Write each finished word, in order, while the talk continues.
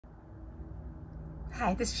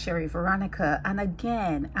Hi, this is Sherry Veronica, and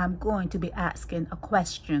again, I'm going to be asking a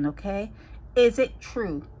question, okay? Is it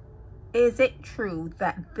true? Is it true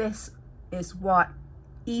that this is what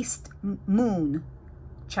East Moon,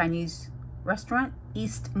 Chinese restaurant,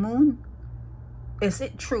 East Moon? Is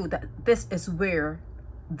it true that this is where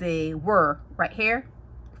they were right here?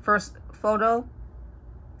 First photo,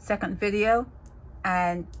 second video.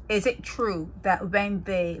 And is it true that when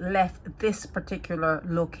they left this particular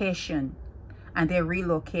location and they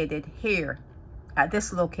relocated here at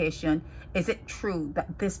this location, is it true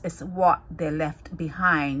that this is what they left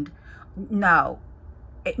behind? Now,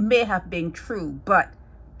 it may have been true, but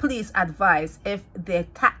please advise if they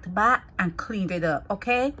tacked back and cleaned it up,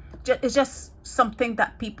 okay? It's just something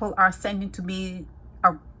that people are sending to me,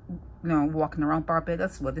 are, you know, walking around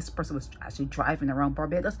Barbados. Well, this person was actually driving around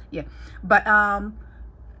Barbados, yeah. But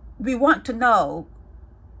we want to know,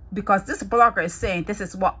 because this blogger is saying this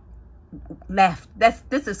is what left,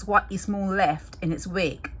 this is what East Moon left in its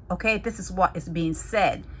wake, okay? This is what is being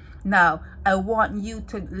said. Now, I want you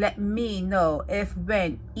to let me know if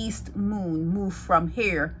when East Moon moved from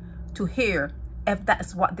here to here, if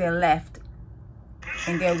that's what they left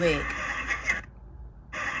in their wake.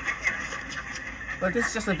 Well, this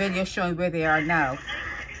is just a video showing where they are now.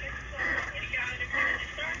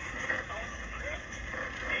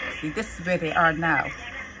 See, this is where they are now.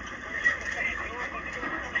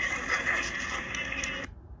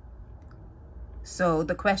 So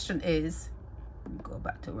the question is, let me go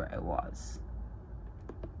back to where I was.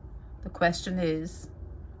 The question is,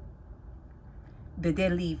 did they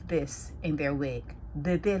leave this in their wake?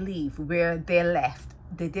 Did they leave where they left?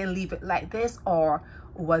 Did they leave it like this, or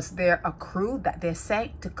was there a crew that they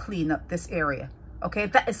sent to clean up this area? Okay,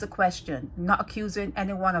 that is the question. Not accusing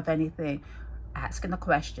anyone of anything, asking a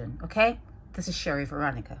question, okay? This is Sherry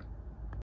Veronica.